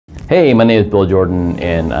Hey, my name is Bill Jordan,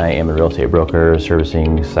 and I am a real estate broker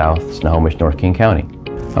servicing South Snohomish, North King County.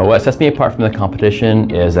 What sets me apart from the competition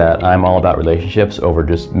is that I'm all about relationships over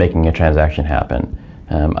just making a transaction happen.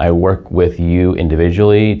 I work with you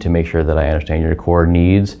individually to make sure that I understand your core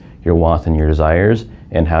needs, your wants, and your desires,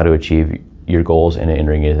 and how to achieve your goals and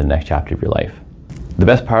entering into the next chapter of your life. The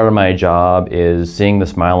best part of my job is seeing the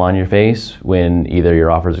smile on your face when either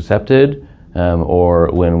your offer is accepted or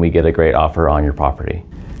when we get a great offer on your property.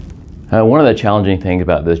 One of the challenging things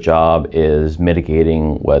about this job is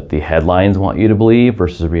mitigating what the headlines want you to believe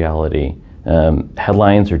versus reality.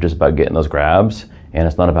 Headlines are just about getting those grabs, and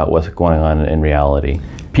it's not about what's going on in reality.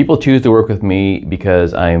 People choose to work with me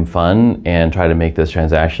because I'm fun and try to make this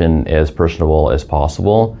transaction as personable as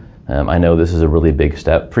possible. I know this is a really big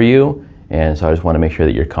step for you, and so I just want to make sure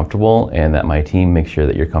that you're comfortable and that my team makes sure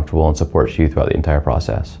that you're comfortable and supports you throughout the entire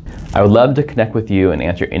process. I would love to connect with you and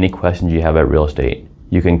answer any questions you have about real estate.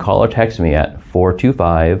 You can call or text me at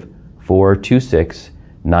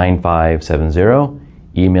 425-426-9570,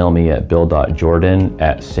 email me at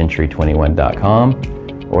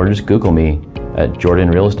bill.jordan@century21.com, or just Google me at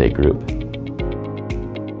Jordan Real Estate Group.